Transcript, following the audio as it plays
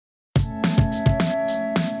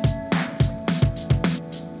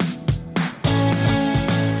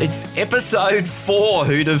It's episode 4,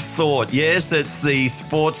 who'd have thought? Yes, it's the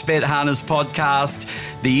Sports Bet Hunters podcast,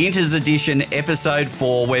 the Inters edition, episode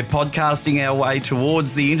 4. We're podcasting our way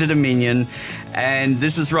towards the Inter-Dominion, and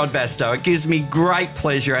this is Rod Bastow. It gives me great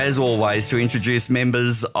pleasure, as always, to introduce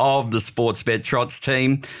members of the Sports Bet Trots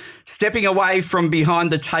team. Stepping away from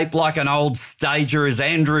behind the tape like an old stager is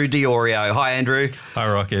Andrew Diorio. Hi, Andrew.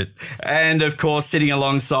 Hi, Rocket. And, of course, sitting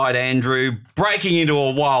alongside Andrew, breaking into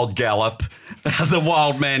a wild gallop, the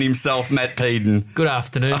wild man himself, Matt Peden. Good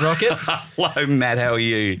afternoon, Rocket. Hello, Matt. How are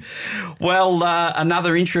you? Well,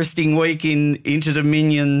 another interesting week in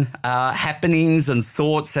Inter-Dominion happenings and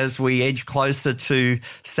thoughts as we edge closer to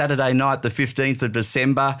Saturday night, the 15th of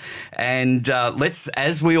December. And let's,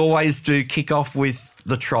 as we always do, kick off with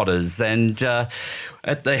the Trotters. And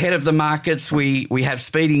at the head of the markets, we have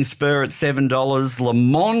Speeding Spur at $7,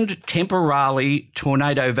 Lamond, Temporale,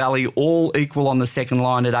 Tornado Valley, all equal on the second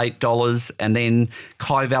line at $8, and then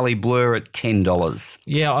Kai Valley Blur at $10.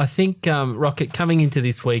 Yeah, I think, Rocket, coming into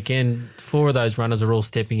this weekend, 4 of those runners are all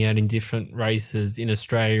stepping out in different races in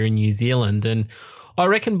Australia and New Zealand. And I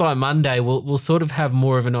reckon by Monday we'll sort of have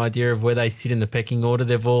more of an idea of where they sit in the pecking order.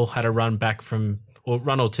 They've all had a run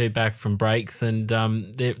or two back from breaks, and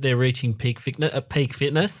they're reaching peak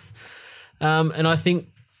fitness. And I think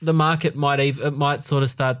the market might sort of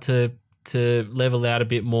start to level out a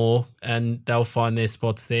bit more, and they'll find their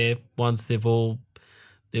spots there once they've all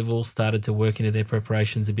started to work into their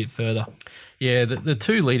preparations a bit further. Yeah, the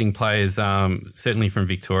two leading players, certainly from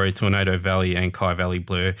Victoria, Tornado Valley and Kai Valley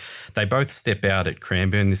Blur, they both step out at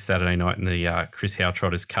Cranbourne this Saturday night in the Chris Howe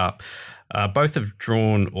Trotters Cup. Both have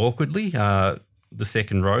drawn awkwardly, the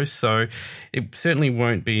second row, so it certainly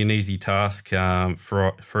won't be an easy task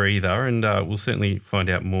for either, and we'll certainly find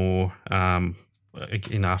out more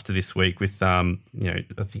again after this week with I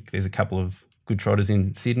think there's a couple of good trotters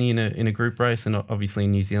in Sydney in a group race, and obviously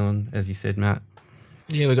in New Zealand, as you said, Matt.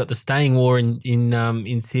 Yeah, we've got the Staying War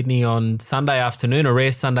in Sydney on Sunday afternoon, a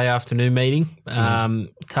rare Sunday afternoon meeting.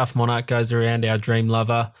 Tough Monarch goes around, our Dream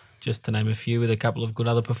Lover, just to name a few, with a couple of good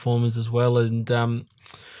other performers as well, and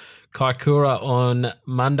Kaikoura on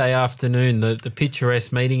Monday afternoon, the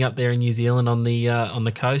picturesque meeting up there in New Zealand on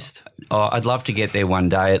the coast. Oh, I'd love to get there one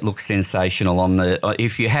day. It looks sensational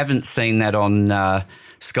if you haven't seen that on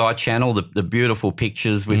Sky Channel, the beautiful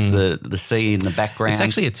pictures with the sea in the background. It's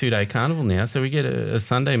actually a 2-day carnival now, so we get a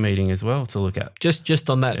Sunday meeting as well to look at. Just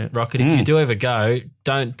on that, Rocket, if you do ever go,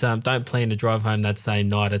 don't plan to drive home that same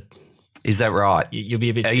night. Is that right? You'll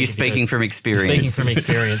be a bit. Are you speaking from experience? Speaking from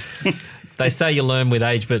experience. They say you learn with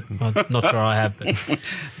age, but I'm not sure I have. But.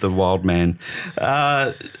 The wild man.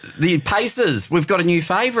 The Pacers, we've got a new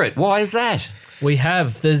favourite. Why is that? We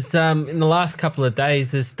have. There's in the last couple of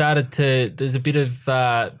days, there's a bit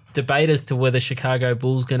of debate as to whether Chicago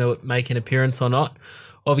Bull's going to make an appearance or not.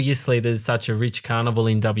 Obviously, there's such a rich carnival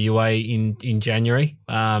in WA in January,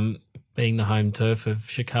 being the home turf of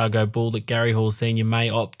Chicago Bull, that Gary Hall Senior may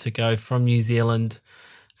opt to go from New Zealand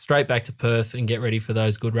straight back to Perth and get ready for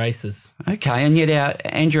those good races. Okay, and yet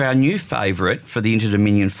our new favourite for the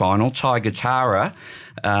Inter-Dominion final, Tiger Tara,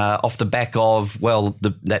 off the back of,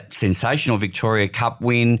 that sensational Victoria Cup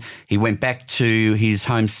win. He went back to his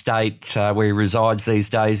home state where he resides these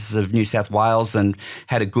days of New South Wales and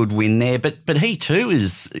had a good win there. But he too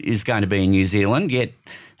is going to be in New Zealand, yet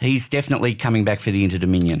he's definitely coming back for the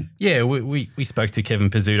Inter-Dominion. Yeah, we spoke to Kevin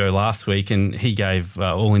Pizzuto last week, and he gave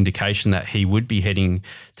all indication that he would be heading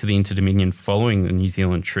to the Inter-Dominion following the New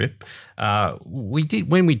Zealand trip.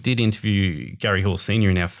 When we did interview Gary Hall Senior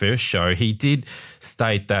in our first show, he did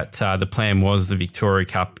state that the plan was the Victoria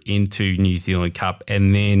Cup into New Zealand Cup,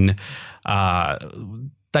 and then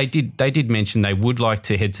They did mention they would like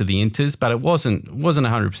to head to the Inters, but it wasn't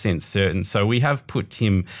 100% certain. So we have put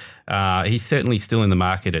him. He's certainly still in the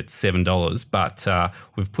market at $7, but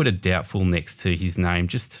we've put a doubtful next to his name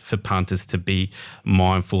just for punters to be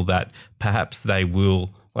mindful that perhaps they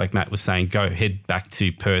will, like Matt was saying, head back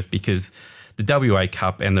to Perth, because the WA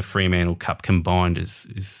Cup and the Fremantle Cup combined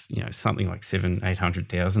is something like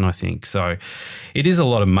 700,000-800,000, I think. So it is a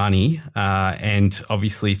lot of money, and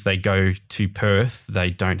obviously if they go to Perth,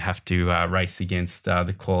 they don't have to race against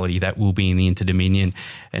the quality that will be in the Inter-Dominion,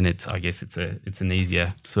 and I guess it's an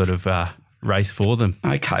easier sort of race for them.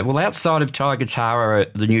 Okay, well, outside of Tiger Tara,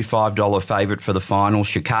 the new $5 favourite for the final,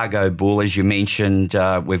 Chicago Bull, as you mentioned,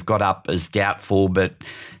 we've got up as doubtful, but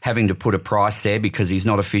having to put a price there because he's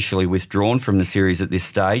not officially withdrawn from the series at this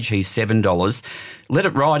stage. He's $7. Let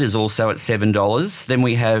It Ride is also at $7. Then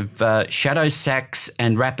we have Shadow Sax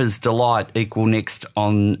and Rapper's Delight equal next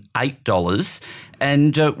on $8.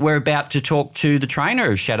 And we're about to talk to the trainer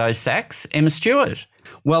of Shadow Sax, Emma Stewart.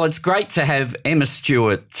 Well, it's great to have Emma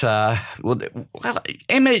Stewart.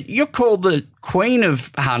 Emma, you're called the Queen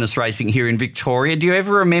of harness racing here in Victoria. Do you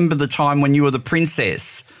ever remember the time when you were the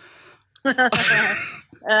princess?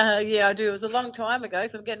 Yeah, I do. It was a long time ago,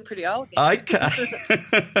 so I'm getting pretty old now. Okay.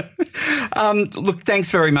 Look,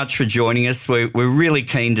 thanks very much for joining us. We're really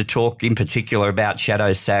keen to talk in particular about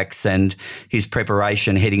Shadow Sax and his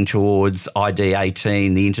preparation heading towards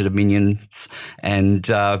ID18, the Inter-Dominions, and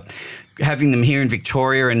having them here in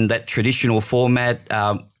Victoria in that traditional format.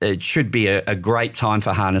 It should be a great time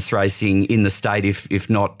for harness racing in the state, if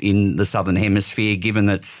not in the Southern Hemisphere, given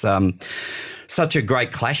it's such a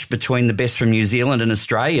great clash between the best from New Zealand and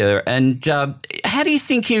Australia. And how do you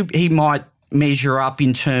think he might measure up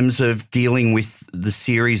in terms of dealing with the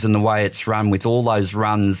series and the way it's run, with all those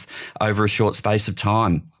runs over a short space of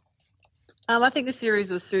time? I think the series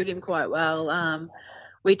will suit him quite well.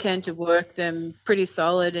 We tend to work them pretty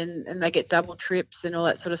solid, and they get double trips and all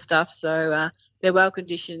that sort of stuff. So they're well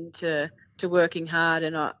conditioned to working hard.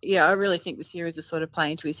 And I really think the series will sort of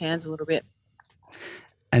play into his hands a little bit.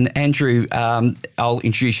 And Andrew, I'll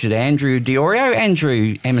introduce you to Andrew Diorio.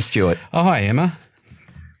 Andrew, Emma Stewart. Oh, hi, Emma.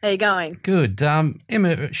 How you going? Good.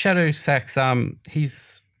 Emma, Shadow Sax,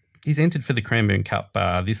 his entered for the Cranbourne Cup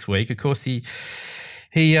this week. Of course, his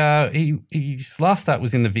last start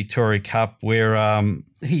was in the Victoria Cup, where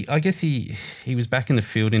he was back in the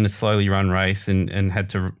field in a slowly run race and had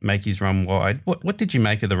to make his run wide. What did you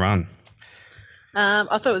make of the run? I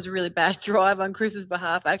thought it was a really bad drive on Chris's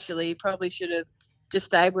behalf. Actually, he probably should have just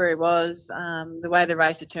stayed where he was, the way the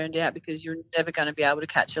race had turned out, because you're never going to be able to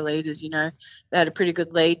catch the leaders. You know, they had a pretty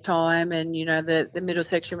good lead time, and, you know, the middle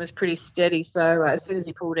section was pretty steady. So as soon as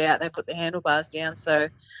he pulled out, they put the handlebars down. So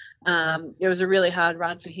it was a really hard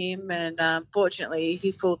run for him, and fortunately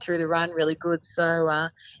he's pulled through the run really good. So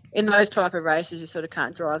in those type of races, you sort of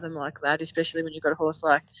can't drive them like that, especially when you've got a horse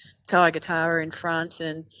like Tiger Tara in front,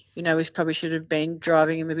 and, you know, we probably should have been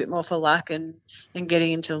driving him a bit more for luck and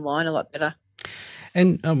getting him to the line a lot better.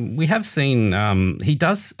 And we have seen he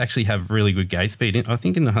does actually have really good gate speed. I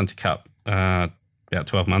think in the Hunter Cup about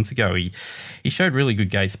 12 months ago, he showed really good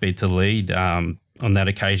gate speed to lead on that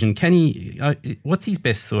occasion. Can he? What's his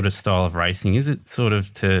best sort of style of racing? Is it sort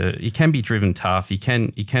of he can be driven tough, he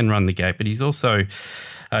can run the gate, but he's also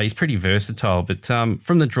he's pretty versatile. But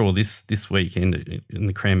from the draw this weekend in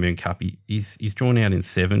the Cranbourne Cup, he's drawn out in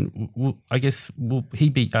 7. I guess will he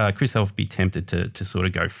be Chris Elf be tempted to sort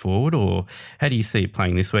of go forward, or how do you see it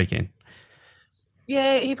playing this weekend?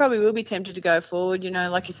 Yeah, he probably will be tempted to go forward. You know,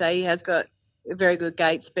 like you say, he has got a very good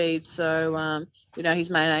gate speed. So, you know, his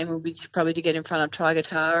main aim will be probably to get in front of Tiger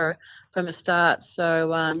Tara from the start.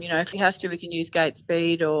 So, you know, if he has to, we can use gate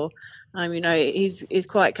speed, or, you know, he's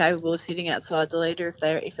quite capable of sitting outside the leader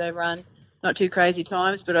if they run not too crazy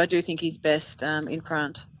times. But I do think he's best in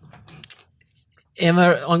front.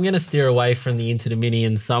 Emma, I'm going to steer away from the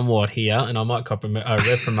Inter-Dominion somewhat here, and I might cop a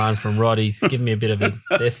reprimand from Rod. He's given me a bit of a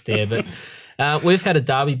best there. But we've had a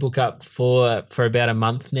derby book up for about a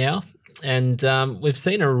month now. And we've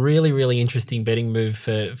seen a really, really interesting betting move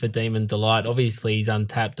for Demon Delight. Obviously, he's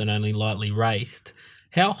untapped and only lightly raced.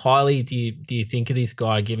 How highly do you think of this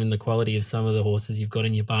guy, given the quality of some of the horses you've got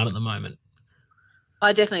in your barn at the moment?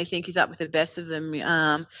 I definitely think he's up with the best of them.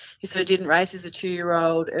 He sort of didn't race as a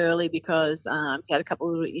 2-year-old early because he had a couple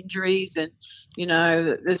of little injuries, and, you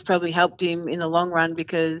know, that's probably helped him in the long run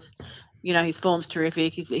because, you know, his form's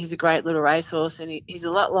terrific. He's a great little racehorse, and he's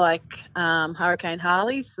a lot like Hurricane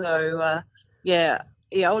Harley. So,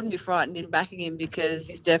 I wouldn't be frightened in backing him because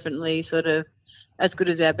he's definitely sort of as good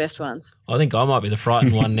as our best ones. I think I might be the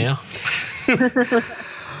frightened one now.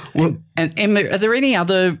 Well, and Emma, are there any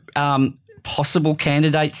other possible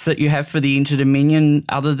candidates that you have for the Inter-Dominion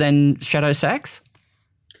other than Shadow Sax?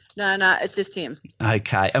 No, it's just him.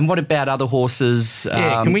 Okay. And what about other horses?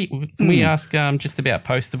 Yeah, can we ask just about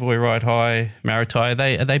Poster Boy, Ride High,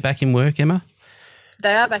 Maritai? Are they back in work, Emma?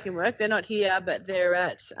 They are back in work. They're not here, but they're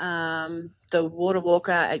at the Water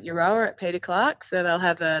Walker at Euroa at Peter Clark. So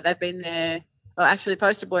they've been there. Well, actually,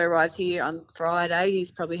 Poster Boy arrives here on Friday. He's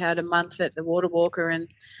probably had a month at the Water Walker, and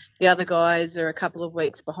the other guys are a couple of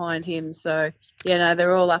weeks behind him. So,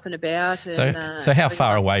 they're all up and about. And, so how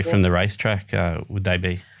far away from the racetrack would they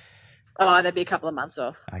be? Oh, they'd be a couple of months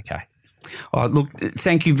off. Okay. Oh, look,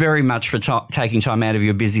 thank you very much for taking time out of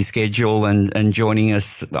your busy schedule and joining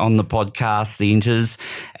us on the podcast, The Inters.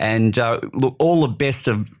 And look, all the best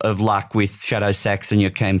of luck with Shadow Sax and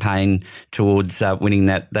your campaign towards winning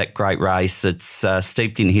that great race. It's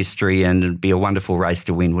steeped in history, and it'd be a wonderful race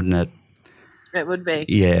to win, wouldn't it? It would be.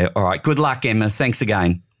 Yeah. All right. Good luck, Emma. Thanks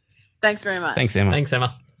again. Thanks very much. Thanks, Emma. Thanks,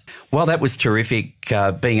 Emma. Well, that was terrific,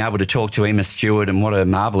 being able to talk to Emma Stewart, and what a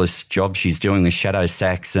marvellous job she's doing with Shadow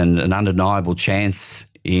Sacks, and an undeniable chance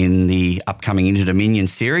in the upcoming Inter Dominion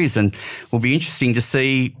series, and will be interesting to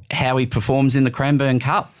see how he performs in the Cranbourne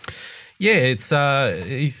Cup. Yeah, it's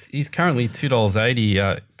he's currently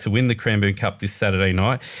 $2.80 to win the Cranbourne Cup this Saturday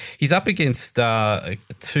night. He's up against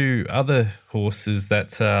two other horses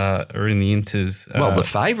that are in the Inters. Well, the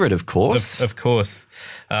favourite, of course. Of course,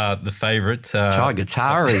 the favourite. Tiger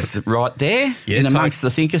Tara is right there in amongst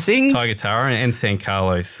the think of things. Tiger Tara and San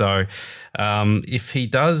Carlos. So if he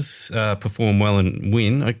does perform well and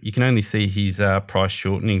win, you can only see his price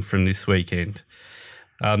shortening from this weekend.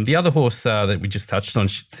 The other horse that we just touched on,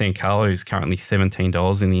 San Carlo, is currently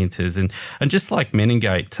 $17 in the Inters. And just like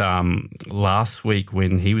Meningate last week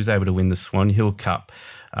when he was able to win the Swan Hill Cup,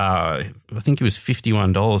 I think it was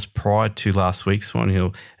 $51 prior to last week's Swan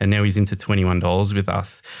Hill, and now he's into $21 with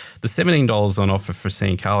us. The $17 on offer for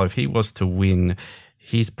San Carlo, if he was to win,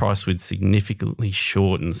 his price would significantly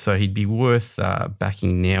shorten. So he'd be worth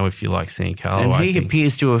backing now if you like San Carlo. And he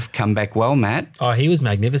appears to have come back well, Matt. Oh, he was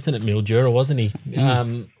magnificent at Mildura, wasn't he?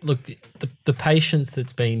 Look, the patience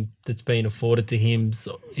that's been afforded to him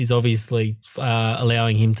is obviously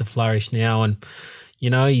allowing him to flourish now. And you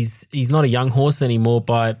know, he's not a young horse anymore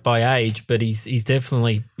by age, but he's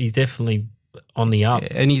definitely on the up. Yeah,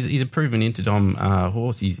 and he's a proven Interdom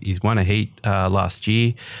horse. He's won a heat last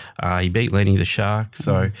year. He beat Lenny the Shark.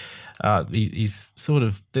 So he's sort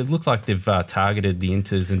of, they look like they've targeted the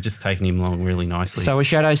Inters and just taken him along really nicely. So a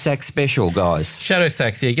Shadow Sack special, guys. Shadow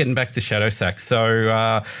Sacks, yeah, getting back to Shadow Sacks.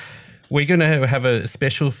 So we're going to have a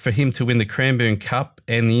special for him to win the Cranbourne Cup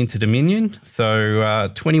and the Inter Dominion. So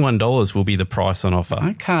 $21 will be the price on offer.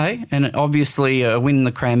 Okay. And obviously win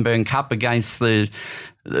the Cranbourne Cup against the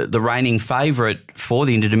reigning favourite for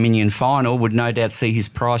the Inter Dominion final would no doubt see his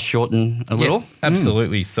price shorten a little. Yep,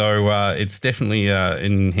 absolutely. So it's definitely an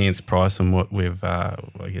enhanced price on what we've, I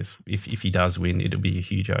guess, if he does win, it'll be a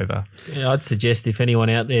huge over. Yeah, I'd suggest if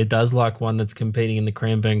anyone out there does like one that's competing in the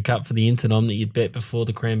Cranbourne Cup for the Interdom, that you'd bet before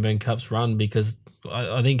the Cranbourne Cup's run, because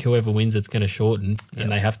I think whoever wins it's going to shorten,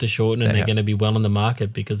 and they have to shorten, and they're going to be well in the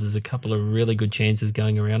market because there's a couple of really good chances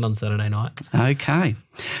going around on Saturday night. Okay.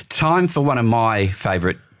 Time for one of my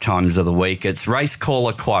favourite times of the week. It's Race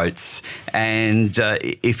Caller Quotes. And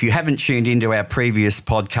if you haven't tuned into our previous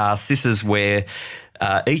podcast, this is where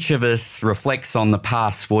each of us reflects on the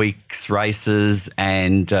past week's races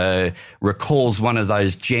and recalls one of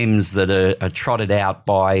those gems that are trotted out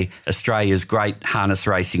by Australia's great harness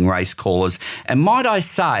racing race callers. And might I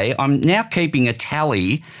say, I'm now keeping a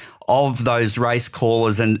tally of those race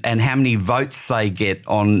callers and how many votes they get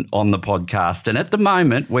on the podcast. And at the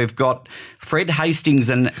moment, we've got Fred Hastings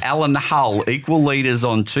and Alan Hull, equal leaders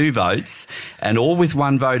on 2 votes, and all with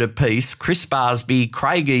 1 vote apiece. Chris Barsby,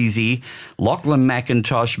 Craig Easy, Lachlan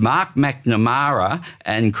McIntosh, Mark McNamara,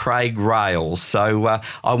 and Craig Rail. So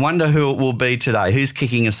I wonder who it will be today. Who's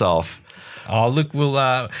kicking us off? Oh, look,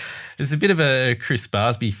 there's a bit of a Chris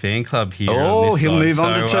Barsby fan club here. Oh, he'll move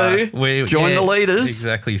on to 2. Join the leaders.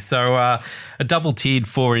 Exactly. So a double-tiered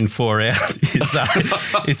 4 in, 4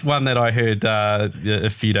 out is one that I heard a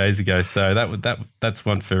few days ago. So that's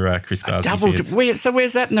one for Chris Barsby. So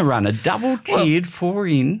where's that in the run? A double-tiered 4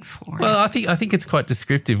 in, 4 out. Well, I think it's quite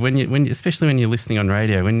descriptive especially when you're listening on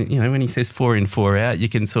radio. When he says 4 in, 4 out, you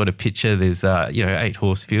can sort of picture there's 8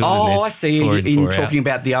 horse field. Oh, I see. In talking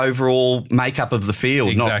about the overall makeup of the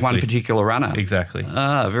field, not one particular runner. Exactly.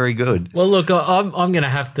 Ah, very good. Well, look, I'm going to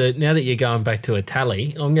have to, now that you're going back to a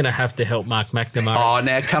tally, I'm going to have to help Mark McNamara. Oh,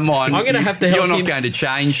 now come on. I'm going to have to help him. You're not going to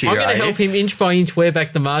change here. I'm going to help him inch by inch wear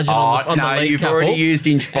back the margin on the lead couple. You've already used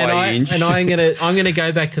inch by inch. And I'm going to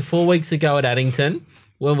go back to 4 weeks ago at Addington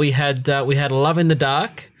when we had Love in the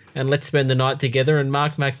Dark and Let's Spend the Night Together, and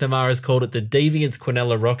Mark McNamara's called it the Deviants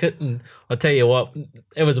Quinella Rocket, and I'll tell you what,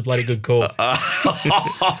 it was a bloody good call.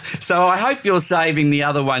 So I hope you're saving the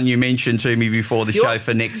other one you mentioned to me before the show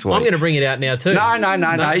for next week. I'm going to bring it out now too.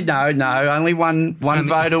 No. Only one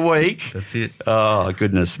vote a week. That's it. Oh,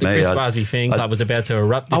 goodness me. The Chris Barsby fan club was about to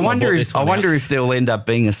erupt. I wonder if there'll end up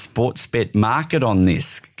being a sports bet market on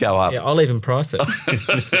this. Go up. Yeah, I'll even price it.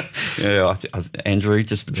 Yeah, Andrew,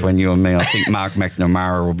 just between you and me, I think Mark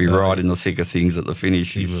McNamara will be right in the thick of things at the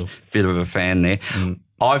finish. He's a bit of a fan there.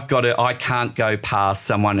 I can't go past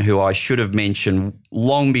someone who I should have mentioned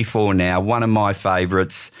long before now, one of my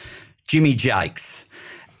favourites, Jimmy Jakes.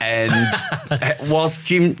 And whilst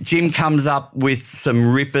Jim comes up with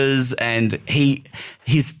some rippers and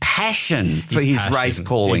his passion for his race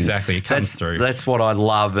calling. Exactly, it comes through. That's what I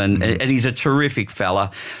love, and he's a terrific fella.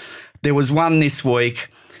 There was one this week.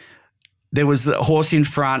 There was a horse in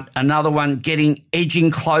front, another one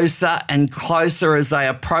edging closer and closer as they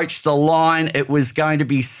approached the line. It was going to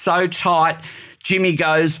be so tight. Jimmy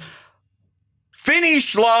goes,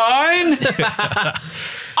 finish line.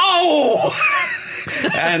 Oh!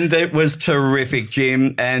 And it was terrific,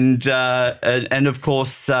 Jim. And of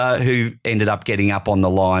course, who ended up getting up on the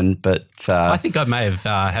line. But I think I may have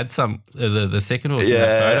had some the second horse in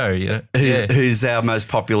that photo. Who's our most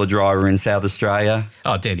popular driver in South Australia?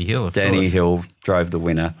 Oh, Danny Hill, of Danny course. Hill drove the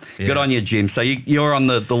winner. Yeah. Good on you, Jim. So you're on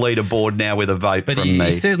the leaderboard now with a vote from me.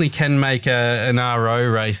 He certainly can make an RO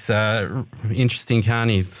race interesting,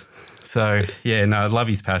 can't he? So, I love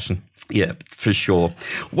his passion. Yeah, for sure.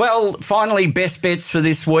 Well, finally, best bets for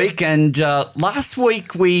this week. And last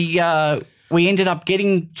week we ended up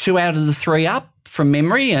getting 2 out of the 3 up from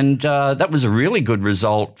memory, and that was a really good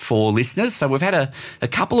result for listeners. So we've had a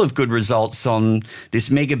couple of good results on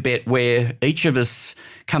this mega bet where each of us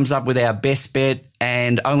comes up with our best bet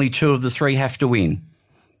and only 2 of the 3 have to win.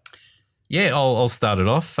 Yeah, I'll start it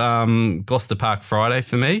off. Gloucester Park Friday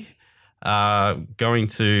for me. Going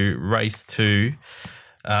to race 2.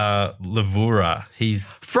 Lavura.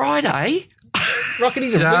 He's Friday. Rocket,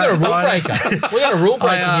 we got a rule breaker. We got a rule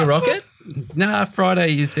breaker here, Rocket. No,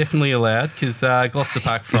 Friday is definitely allowed because Gloucester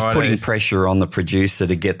Park Friday. He's putting pressure on the producer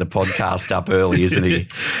to get the podcast up early, isn't he?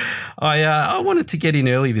 I wanted to get in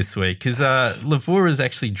early this week because Lavura has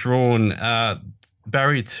actually drawn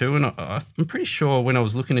barrier 2, and I'm pretty sure when I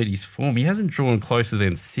was looking at his form, he hasn't drawn closer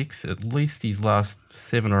than 6, at least his last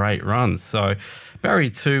 7 or 8 runs. So barrier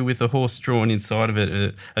 2 with a horse drawn inside of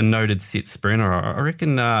it, a noted sit sprinter, I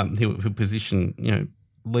reckon he'll position,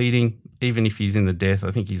 leading, even if he's in the death.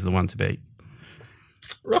 I think he's the one to beat.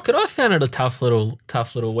 Rocket, I found it a tough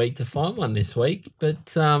little week to find one this week.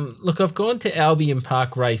 But look, I've gone to Albion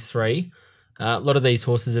Park Race 3. A lot of these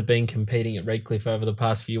horses have been competing at Redcliffe over the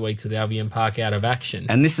past few weeks with Albion Park out of action.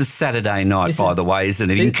 And this is Saturday night, by the way,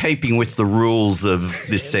 isn't it? In keeping with the rules of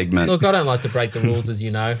this segment. Look, I don't like to break the rules, as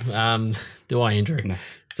you know. Do I, Andrew? No.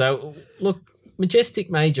 So, look,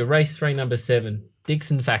 Majestic Major, race 3, number 7,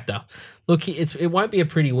 Dixon Factor. Look, it won't be a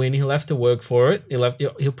pretty win. He'll have to work for it.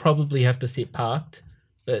 He'll probably have to sit parked.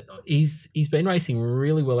 But he's been racing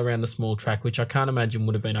really well around the small track, which I can't imagine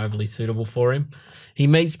would have been overly suitable for him. He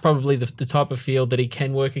meets probably the type of field that he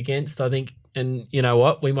can work against, I think. And you know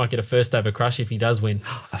what? We might get a first over crush if he does win.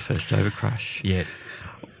 A first over crush. Yes.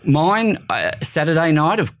 Mine, Saturday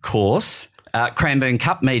night, of course. Cranbourne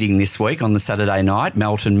Cup meeting this week on the Saturday night.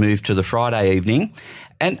 Melton moved to the Friday evening.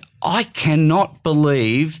 And I cannot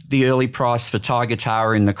believe the early price for Tiger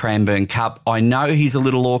Tower in the Cranbourne Cup. I know he's a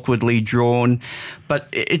little awkwardly drawn, but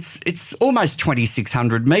it's almost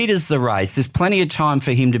 2,600 metres, the race. There's plenty of time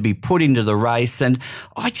for him to be put into the race, and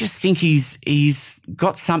I just think he's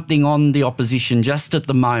got something on the opposition just at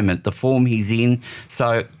the moment, the form he's in.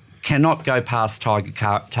 So cannot go past Tiger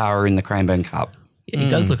Tower in the Cranbourne Cup. Yeah, he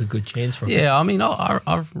does look a good chance for him. Yeah, I mean,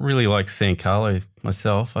 I really like San Carlo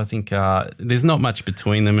myself. I think there's not much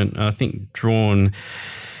between them, and I think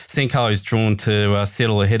San Carlo's drawn to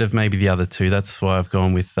settle ahead of maybe the other 2. That's why I've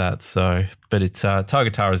gone with that. So, but it's Tiger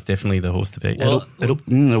Tower is definitely the horse to beat. Well,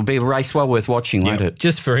 it'll be a race well worth watching, won't it?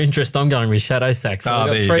 Just for interest, I'm going with Shadow Sack. So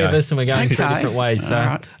we've got 3 of us, and we're going 3 different ways.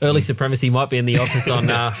 So early supremacy might be in the office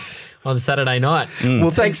on Saturday night.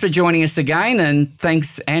 Well, thanks for joining us again, and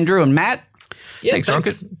thanks Andrew and Matt. Yeah, thanks,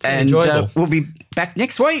 Rocket. And we'll be back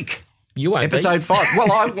next week. You won't Episode 5.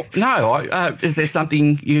 Well, is there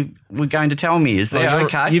something you were going to tell me? Is there?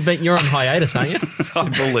 Okay. You're on hiatus, aren't you? I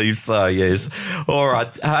believe so, yes. All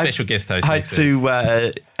right. Special guest host. Hope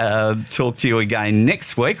to talk to you again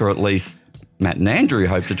next week, or at least Matt and Andrew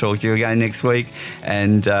hope to talk to you again next week,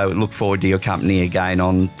 and look forward to your company again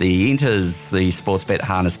on the Inters, the Sportsbet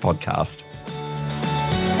Harness podcast.